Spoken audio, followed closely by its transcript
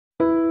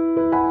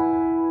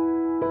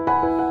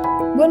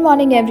Good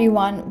morning,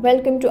 everyone.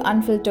 Welcome to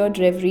Unfiltered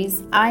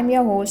Reveries. I'm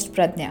your host,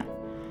 Pradnya.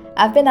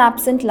 I've been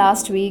absent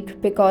last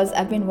week because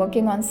I've been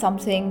working on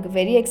something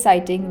very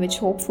exciting, which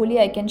hopefully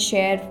I can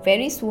share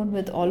very soon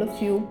with all of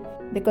you.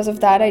 Because of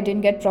that, I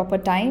didn't get proper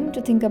time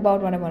to think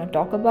about what I want to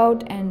talk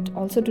about and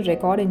also to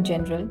record in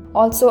general.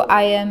 Also,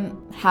 I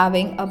am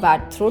having a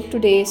bad throat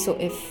today, so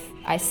if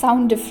I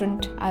sound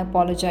different, I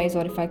apologize,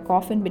 or if I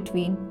cough in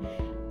between,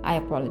 I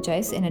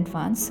apologize in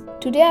advance.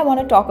 Today I want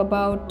to talk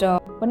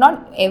about but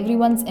not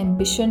everyone's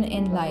ambition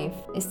in life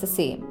is the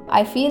same.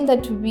 I feel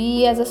that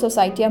we as a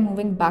society are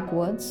moving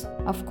backwards.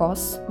 Of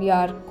course, we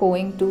are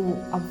going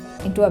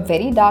into a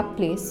very dark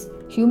place.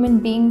 Human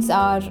beings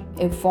are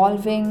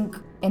evolving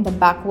in the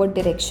backward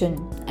direction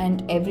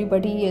and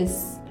everybody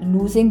is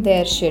losing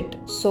their shit.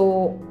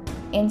 So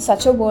in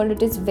such a world,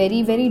 it is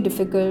very, very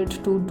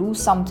difficult to do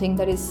something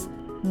that is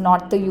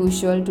not the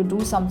usual, to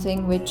do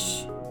something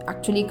which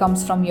actually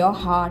comes from your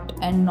heart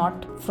and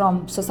not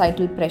from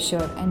societal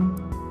pressure. And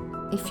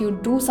if you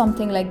do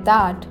something like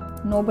that,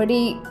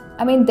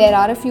 there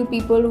are a few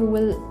people who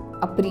will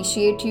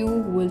appreciate you,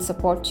 who will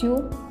support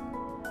you,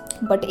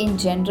 but in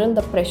general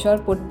the pressure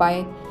put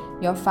by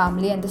your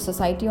family and the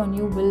society on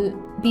you will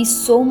be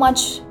so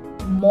much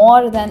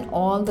more than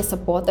all the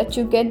support that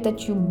you get,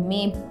 that you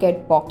may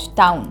get bogged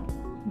down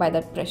by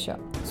that pressure.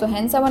 So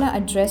hence I want to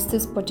address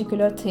this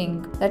particular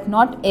thing, that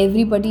not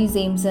everybody's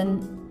aims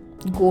and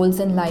goals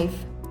in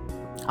life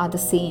are the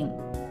same,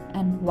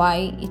 and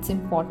why it's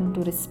important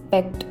to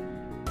respect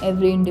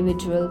every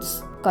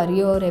individual's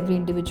career, every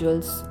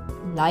individual's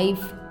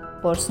life,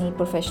 personal,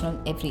 professional,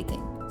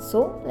 everything.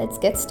 So let's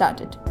get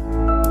started.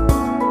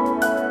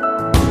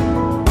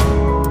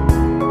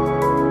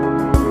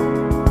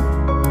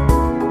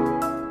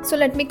 So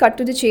let me cut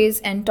to the chase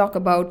and talk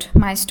about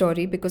my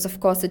story, because of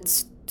course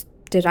it's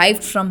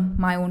derived from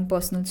my own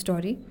personal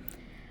story.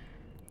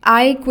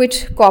 I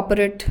quit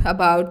corporate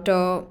about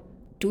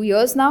 2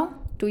 years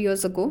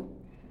ago,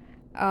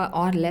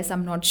 or less,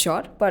 I'm not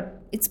sure,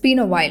 but it's been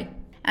a while.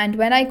 And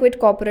when I quit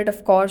corporate,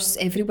 of course,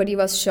 everybody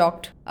was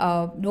shocked.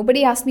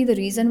 Nobody asked me the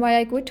reason why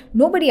I quit.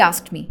 Nobody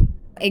asked me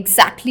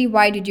exactly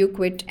why did you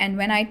quit. And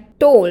when I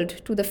told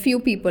to the few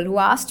people who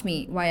asked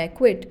me why I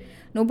quit,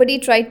 nobody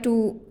tried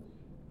to,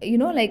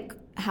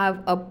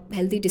 have a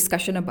healthy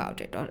discussion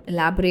about it or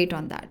elaborate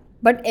on that.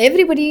 But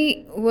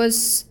everybody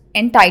was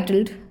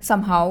entitled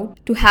somehow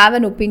to have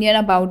an opinion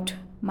about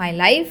my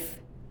life,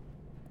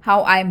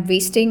 how I'm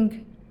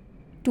wasting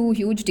 2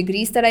 huge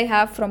degrees that I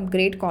have from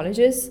great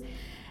colleges.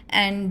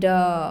 And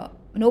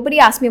nobody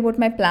asked me about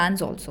my plans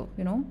also,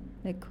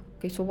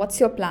 okay, so what's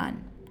your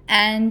plan?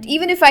 And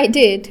even if I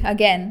did,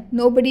 again,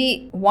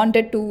 nobody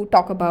wanted to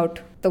talk about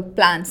the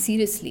plan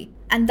seriously.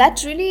 And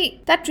that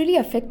really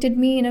affected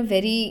me in a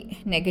very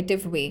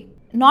negative way.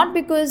 Not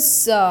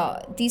because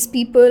these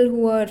people who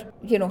were,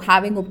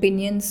 having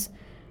opinions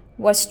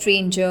were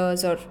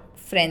strangers or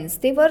friends.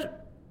 They were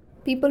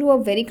people who are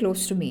very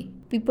close to me.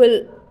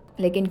 People,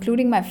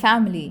 including my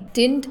family,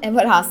 didn't ever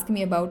ask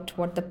me about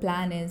what the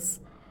plan is.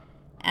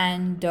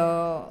 And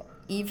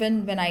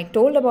even when I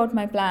told about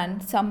my plan,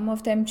 some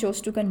of them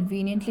chose to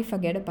conveniently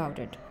forget about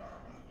it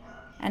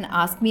and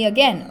ask me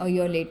again a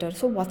year later,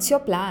 so what's your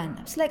plan?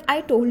 I was like,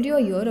 I told you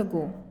a year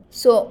ago.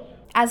 So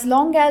as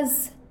long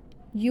as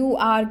you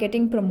are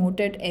getting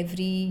promoted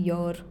every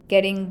year,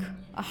 getting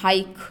a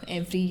hike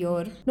every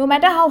year, no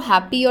matter how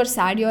happy or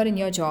sad you are in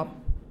your job,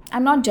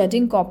 I'm not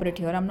judging corporate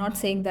here. I'm not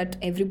saying that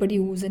everybody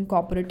who's in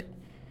corporate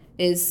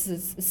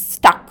is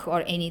stuck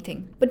or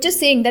anything. But just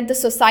saying that the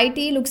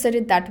society looks at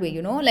it that way,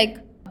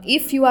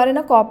 if you are in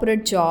a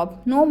corporate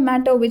job, no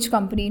matter which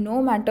company,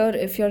 no matter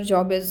if your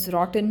job is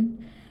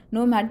rotten,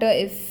 no matter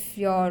if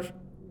you're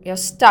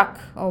stuck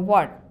or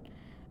what,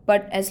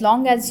 but as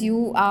long as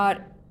you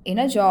are in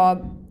a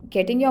job,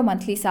 getting your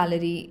monthly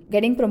salary,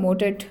 getting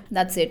promoted,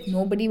 that's it.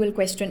 Nobody will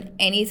question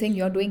anything.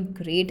 You're doing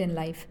great in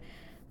life.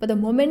 But the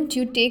moment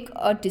you take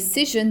a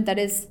decision that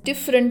is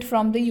different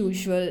from the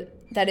usual,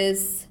 that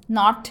is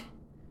not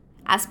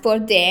as per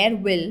their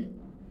will,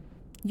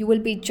 you will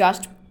be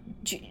judged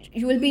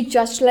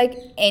like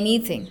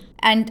anything.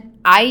 And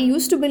I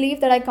used to believe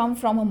that I come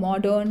from a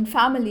modern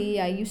family.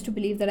 I used to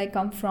believe that I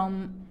come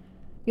from,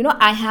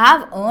 I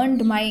have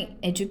earned my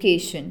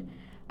education.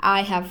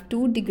 I have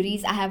 2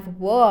 degrees. I have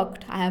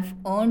worked. I have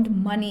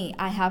earned money.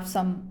 I have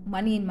some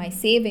money in my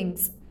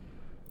savings.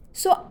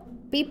 So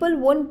people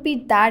won't be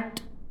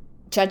that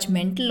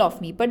judgmental of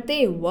me, but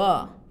they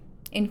were,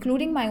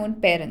 including my own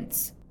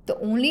parents. The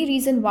only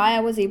reason why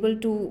I was able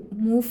to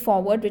move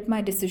forward with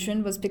my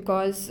decision was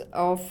because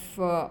of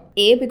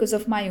because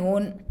of my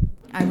own,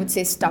 I would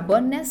say,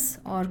 stubbornness,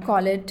 or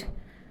call it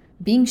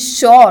being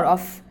sure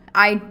of,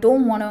 I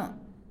don't want to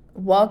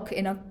work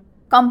in a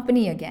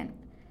company again.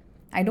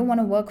 I don't want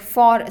to work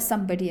for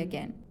somebody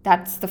again.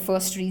 That's the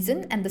first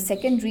reason. And the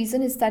second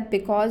reason is that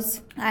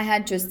because I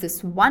had just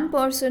this one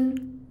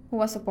person who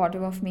was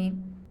supportive of me,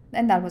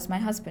 and that was my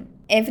husband.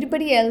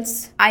 Everybody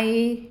else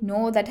I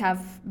know that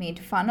have made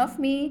fun of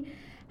me,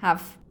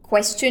 have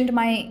questioned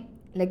my,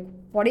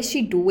 what is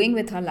she doing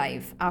with her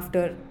life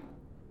after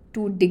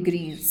 2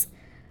 degrees?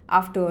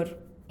 after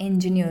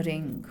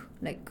engineering.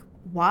 Like,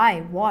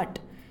 why? What?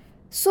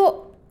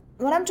 So,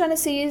 what I'm trying to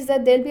say is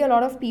that there'll be a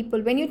lot of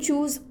people, when you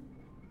choose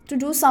to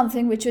do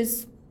something which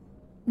is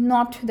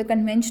not the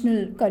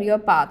conventional career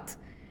path,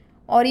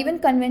 or even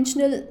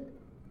conventional,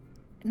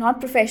 not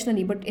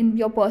professionally, but in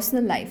your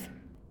personal life.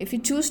 If you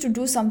choose to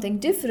do something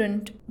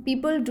different,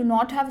 people do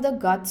not have the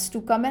guts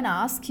to come and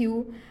ask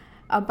you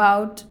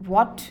about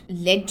what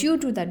led you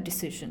to that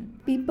decision.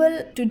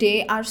 People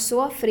today are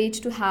so afraid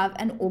to have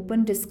an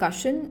open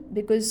discussion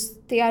because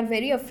they are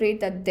very afraid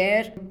that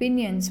their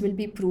opinions will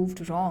be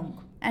proved wrong.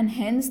 And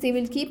hence, they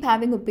will keep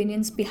having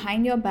opinions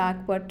behind your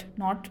back but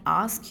not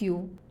ask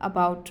you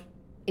about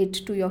it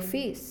to your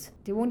face.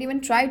 They won't even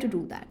try to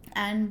do that.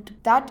 And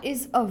that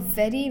is a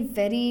very,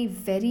 very,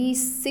 very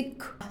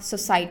sick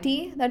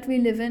society that we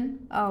live in,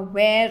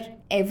 where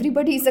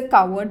everybody is a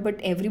coward,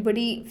 but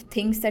everybody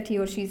thinks that he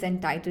or she is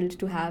entitled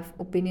to have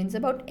opinions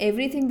about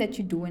everything that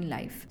you do in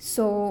life.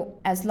 So,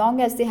 as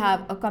long as they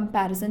have a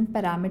comparison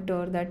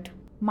parameter that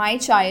my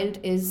child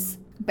is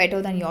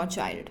better than your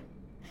child.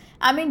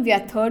 I mean, we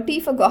are 30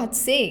 for God's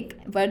sake,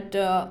 but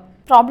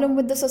problem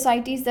with the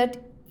society is that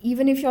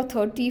even if you're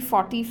 30,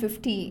 40,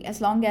 50,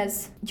 as long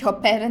as your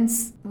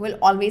parents will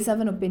always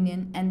have an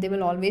opinion and they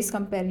will always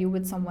compare you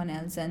with someone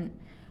else, and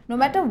no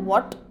matter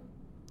what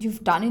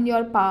you've done in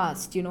your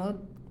past,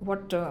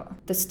 what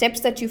the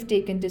steps that you've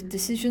taken, the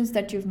decisions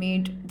that you've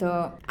made,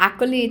 the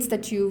accolades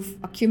that you've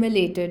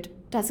accumulated,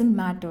 doesn't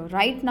matter.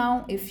 Right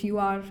now, if you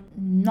are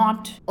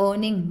not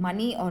earning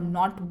money or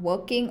not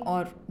working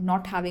or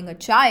not having a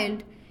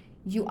child,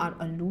 you are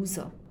a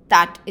loser.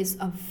 That is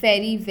a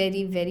very,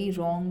 very, very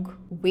wrong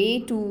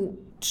way to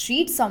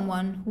treat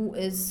someone who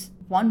is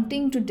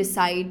wanting to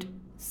decide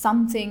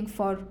something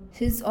for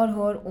his or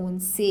her own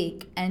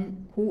sake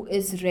and who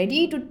is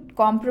ready to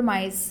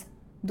compromise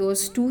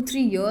those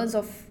 2-3 years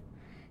of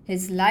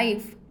his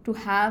life to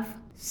have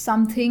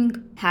something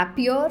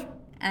happier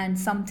and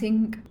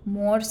something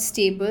more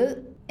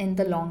stable in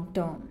the long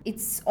term.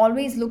 It's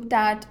always looked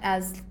at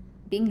as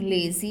being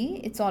lazy,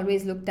 it's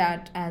always looked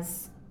at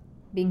as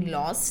being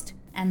lost,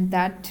 and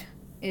that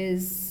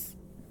is,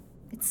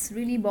 it's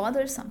really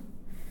bothersome.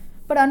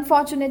 But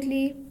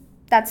unfortunately,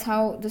 that's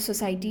how the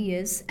society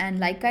is. And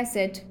like I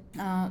said,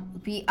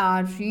 we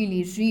are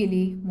really,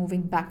 really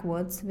moving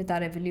backwards with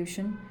our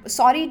evolution.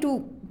 Sorry to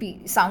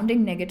be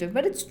sounding negative,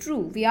 but it's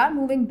true. We are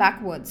moving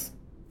backwards.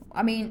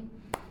 I mean,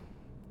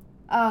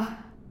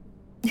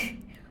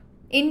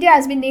 India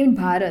has been named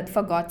Bharat,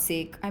 for God's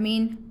sake. I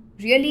mean,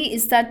 really,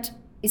 is that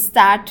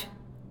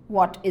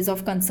what is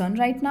of concern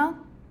right now?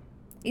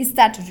 Is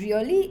that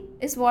really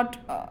is what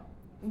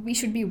we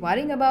should be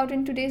worrying about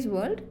in today's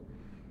world?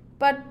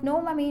 But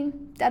no, I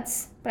mean,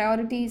 that's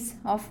priorities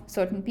of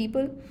certain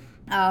people.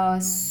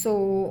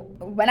 So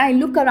when I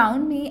look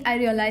around me, I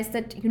realize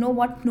that,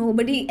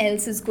 nobody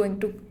else is going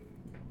to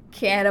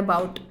care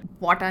about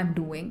what I'm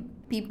doing.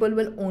 People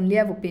will only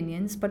have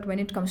opinions, but when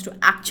it comes to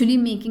actually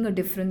making a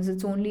difference,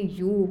 it's only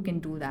you who can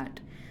do that.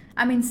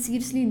 I mean,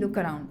 seriously, look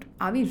around.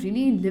 Are we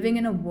really living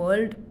in a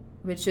world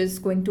which is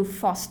going to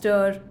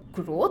foster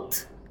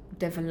growth,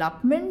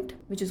 development,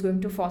 which is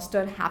going to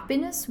foster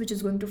happiness, which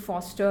is going to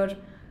foster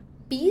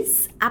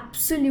peace?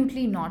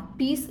 Absolutely not.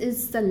 Peace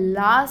is the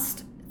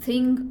last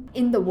thing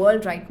in the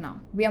world right now.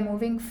 We are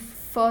moving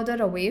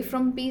further away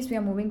from peace. We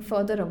are moving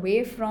further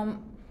away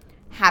from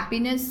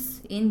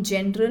happiness in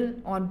general,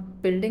 or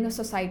building a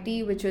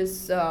society which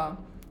is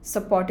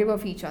supportive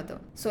of each other.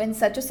 So in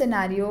such a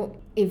scenario,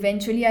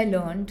 eventually I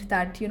learned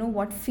that,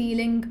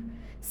 feeling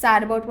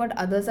sad about what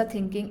others are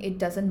thinking, it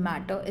doesn't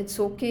matter. It's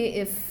okay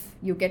if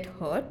you get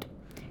hurt.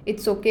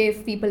 It's okay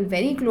if people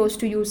very close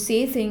to you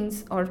say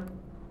things or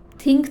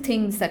think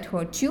things that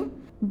hurt you.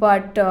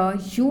 But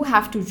you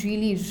have to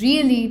really,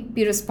 really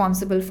be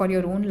responsible for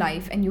your own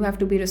life, and you have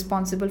to be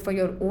responsible for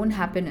your own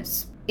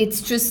happiness.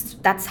 It's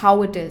just, that's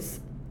how it is.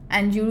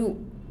 And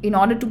in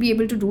order to be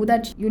able to do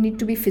that, you need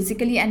to be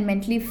physically and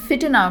mentally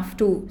fit enough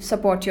to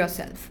support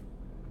yourself.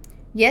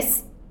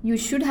 Yes, you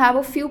should have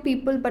a few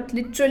people, but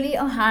literally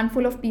a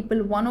handful of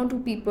people, 1 or 2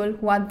 people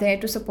who are there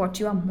to support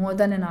you are more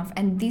than enough.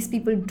 And these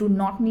people do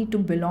not need to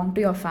belong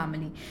to your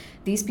family.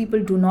 These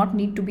people do not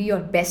need to be your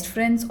best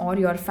friends or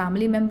your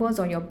family members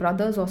or your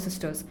brothers or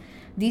sisters.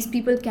 These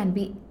people can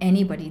be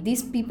anybody.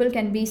 These people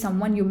can be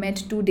someone you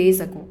met 2 days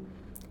ago.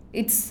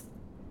 It's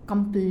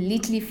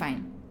completely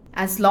fine.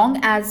 As long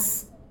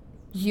as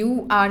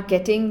you are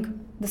getting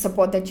the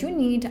support that you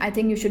need, I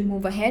think you should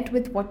move ahead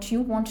with what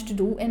you want to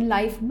do in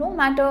life, no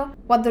matter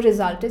what the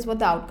result is, what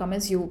the outcome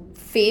is. You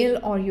fail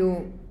or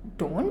you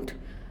don't.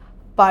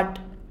 But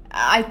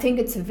I think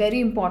it's very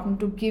important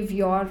to give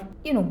your,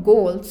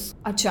 goals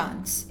a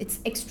chance. It's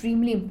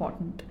extremely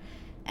important.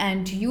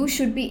 And you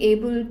should be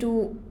able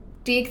to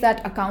take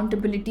that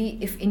accountability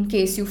if in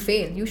case you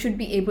fail. You should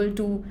be able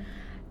to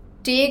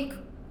take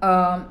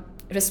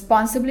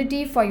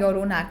responsibility for your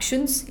own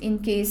actions in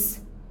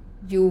case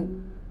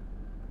you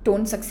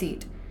don't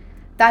succeed.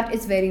 That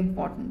is very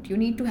important. You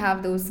need to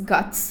have those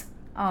guts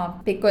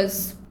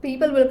because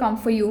people will come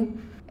for you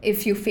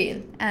if you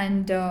fail.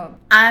 And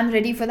I'm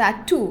ready for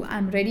that too.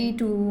 I'm ready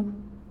to.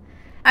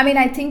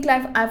 I think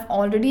I've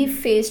already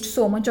faced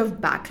so much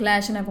of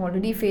backlash, and I've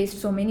already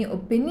faced so many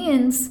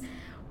opinions,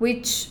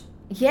 which,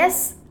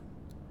 yes,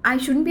 I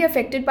shouldn't be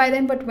affected by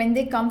them, but when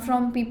they come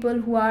from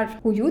people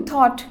who you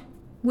thought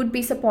would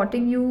be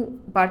supporting you,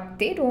 but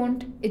they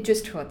don't, it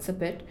just hurts a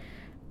bit.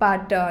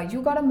 But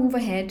you gotta move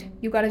ahead.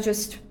 You gotta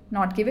just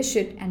not give a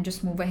shit and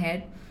just move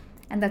ahead.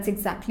 And that's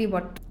exactly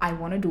what I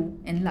wanna do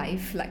in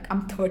life. Like,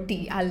 I'm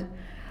 30, I'll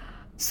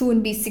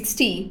soon be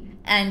 60,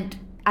 and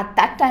at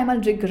that time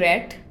I'll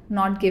regret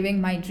not giving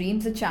my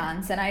dreams a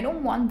chance, and I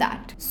don't want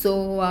that.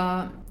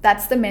 So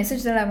that's the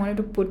message that I wanted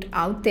to put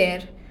out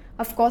there.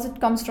 Of course,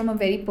 it comes from a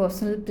very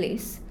personal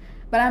place,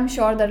 but I'm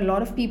sure that a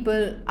lot of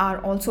people are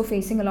also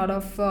facing a lot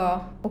of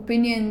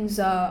opinions,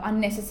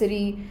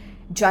 unnecessary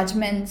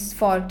judgments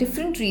for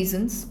different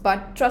reasons.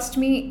 But trust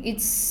me,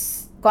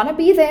 it's gonna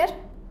be there.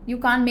 You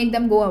can't make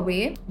them go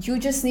away. You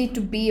just need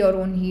to be your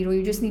own hero.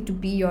 You just need to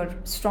be your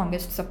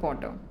strongest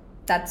supporter.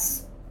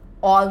 That's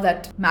all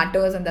that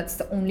matters, and that's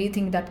the only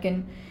thing that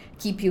can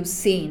keep you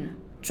sane.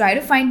 Try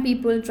to find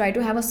people, try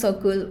to have a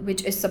circle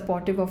which is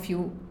supportive of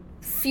you.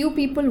 Few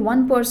people,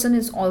 one person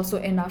is also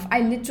enough.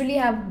 I literally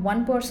have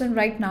one person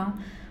right now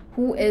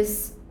who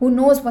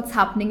knows what's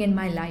happening in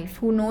my life,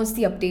 who knows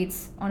the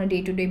updates on a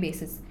day-to-day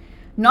basis.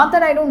 Not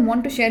that I don't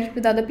want to share it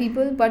with other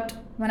people, but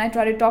when I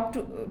try to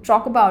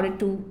talk about it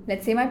to,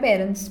 let's say, my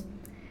parents,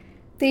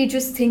 they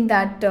just think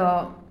that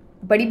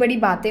बड़ी बड़ी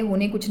बातें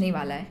होने कुछ नहीं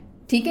वाला है.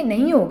 ठीक है,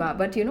 नहीं होगा,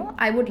 but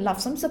I would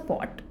love some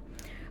support.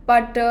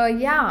 But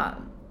yeah,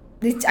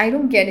 I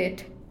don't get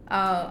it.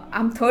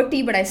 I'm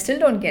 30, but I still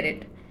don't get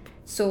it.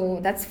 So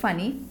that's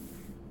funny.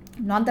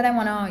 Not that I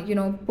want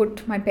to,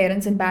 put my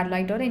parents in bad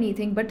light or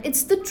anything, but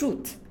it's the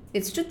truth.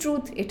 It's the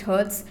truth. It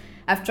hurts.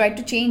 I've tried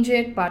to change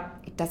it, but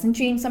it doesn't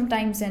change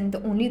sometimes. And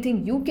the only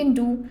thing you can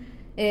do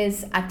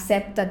is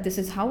accept that this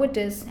is how it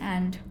is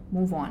and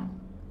move on.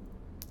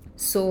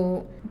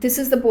 So this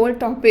is the bold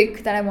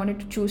topic that I wanted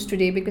to choose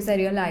today, because I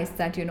realized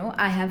that,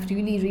 I have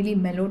really, really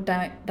mellowed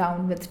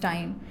down with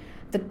time.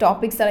 The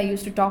topics that I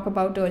used to talk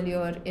about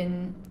earlier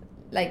in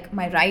like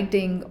my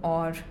writing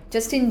or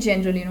just in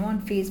general,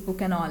 on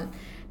Facebook and all,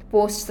 the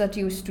posts that I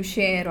used to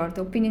share or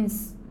the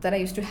opinions that I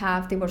used to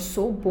have, they were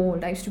so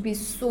bold. I used to be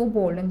so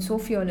bold and so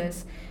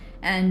fearless.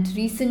 And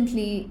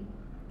recently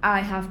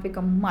I have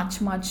become much,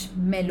 much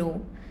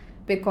mellow,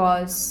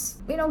 because,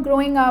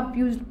 growing up,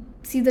 you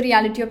see the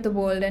reality of the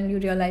world and you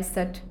realize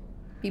that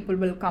people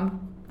will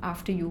come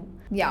after you.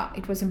 Yeah,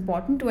 it was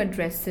important to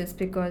address this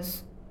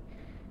because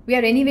we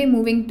are anyway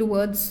moving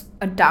towards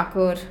a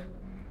darker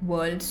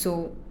world.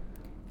 So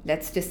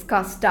let's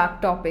discuss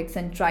dark topics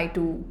and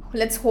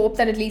let's hope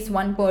that at least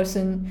one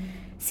person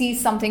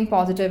sees something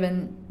positive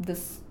in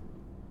this,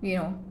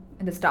 in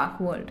this dark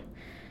world.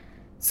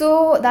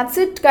 So that's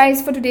it,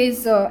 guys, for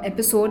today's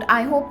episode.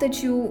 I hope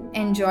that you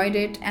enjoyed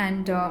it.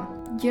 And,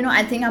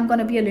 I think I'm going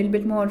to be a little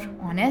bit more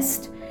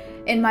honest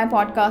in my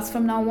podcast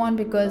from now on,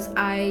 because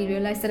I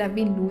realized that I've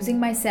been losing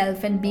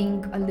myself and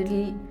being a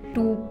little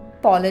too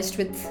polished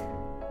with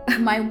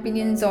my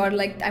opinions, or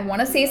like I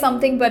want to say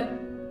something, but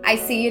I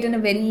say it in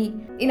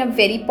a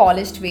very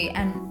polished way.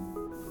 And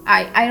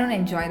I don't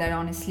enjoy that,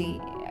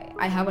 honestly.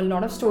 I have a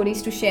lot of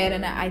stories to share,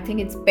 and I think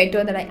it's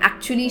better that I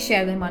actually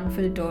share them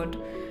unfiltered,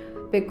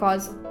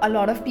 because a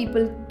lot of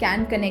people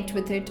can connect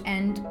with it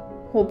and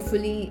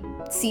hopefully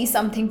see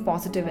something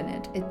positive in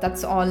it.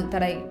 That's all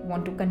that I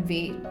want to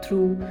convey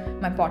through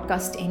my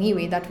podcast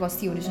anyway. That was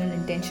the original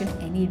intention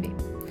anyway.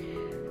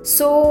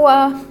 So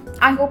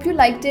I hope you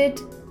liked it.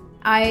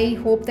 I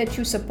hope that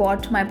you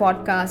support my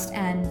podcast,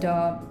 and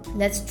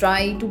let's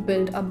try to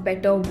build a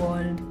better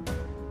world,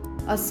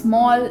 a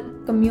small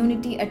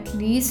community at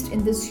least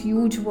in this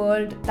huge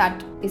world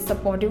that is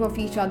supportive of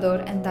each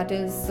other, and that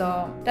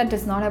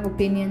does not have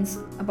opinions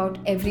about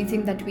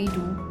everything that we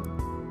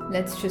do.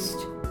 Let's just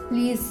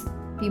please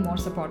be more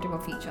supportive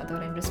of each other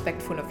and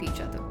respectful of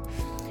each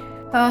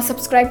other.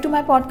 Subscribe to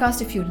my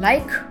podcast if you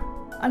like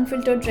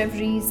Unfiltered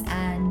Reveries,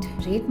 and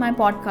rate my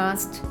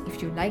podcast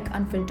if you like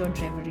Unfiltered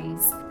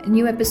Reveries. A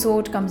new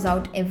episode comes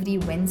out every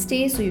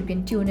Wednesday, so you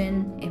can tune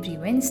in every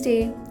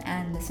Wednesday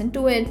and listen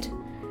to it.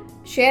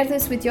 Share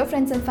this with your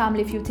friends and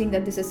family if you think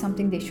that this is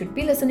something they should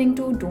be listening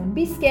to. Don't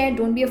be scared,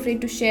 don't be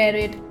afraid to share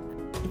it.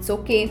 It's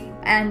okay.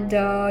 And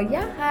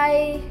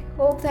I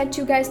hope that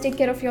you guys take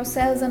care of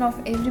yourselves and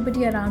of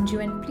everybody around you,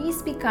 and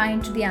please be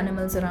kind to the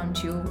animals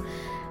around you.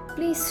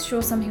 Please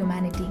show some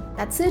humanity.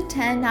 That's it,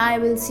 and I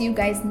will see you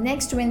guys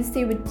next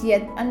Wednesday with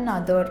yet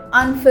another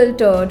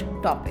unfiltered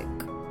topic.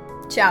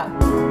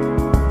 Ciao.